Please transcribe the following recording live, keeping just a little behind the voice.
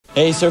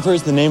Hey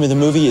surfers, the name of the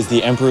movie is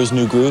The Emperor's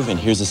New Groove, and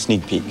here's a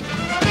sneak peek.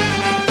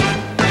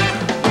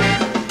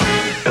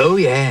 Oh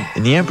yeah.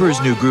 In The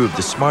Emperor's New Groove,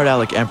 the smart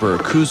aleck Emperor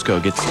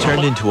Kuzco gets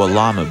turned into a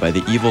llama by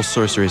the evil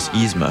sorceress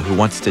Yzma, who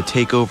wants to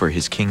take over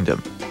his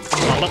kingdom.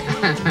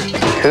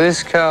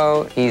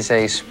 Kuzco, he's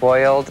a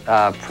spoiled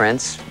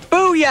prince.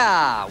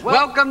 Booyah!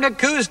 Welcome to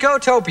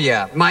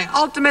Kuzco-topia, my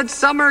ultimate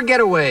summer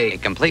getaway.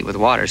 Complete with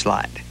water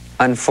slide.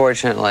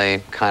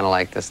 Unfortunately, kind of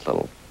like this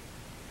little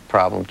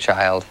problem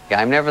child.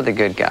 I'm never the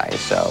good guy,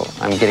 so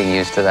I'm getting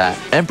used to that.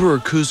 Emperor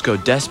Kuzco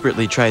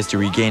desperately tries to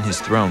regain his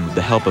throne with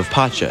the help of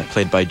Pacha,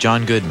 played by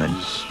John Goodman.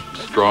 He's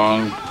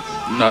strong,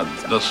 not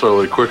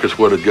necessarily the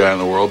quickest-witted guy in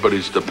the world, but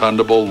he's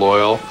dependable,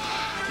 loyal,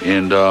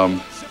 and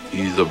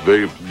he's a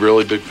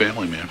really big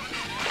family man.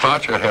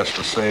 Pacha has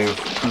to save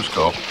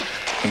Kuzco.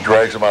 He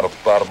drags him out of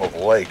the bottom of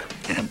the lake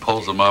and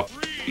pulls him up.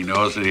 He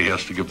knows that he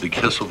has to give the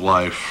kiss of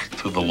life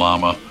to the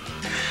llama.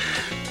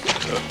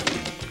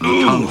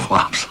 The tongue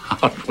flops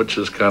out, which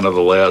is kind of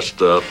the last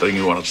thing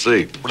you want to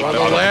see. For the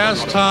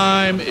last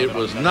time, it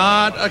was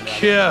not a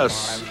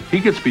kiss. He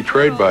gets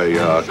betrayed by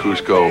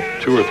Kuzco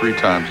 2 or 3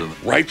 times.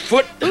 Right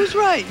foot? Who's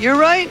right? You're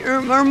right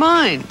or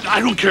mine? I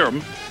don't care.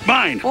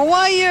 Mine. Well,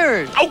 why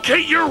yours?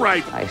 Okay, you're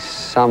right. I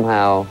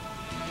somehow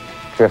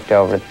drift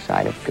over the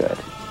side of good.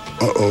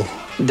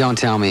 Uh-oh. Don't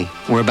tell me.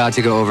 We're about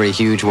to go over a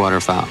huge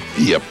waterfowl.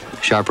 Yep.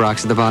 Sharp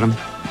rocks at the bottom?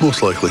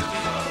 Most likely.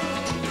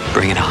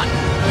 Bring it on.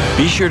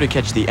 Be sure to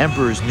catch The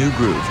Emperor's New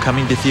Groove,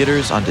 coming to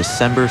theaters on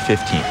December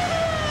 15th.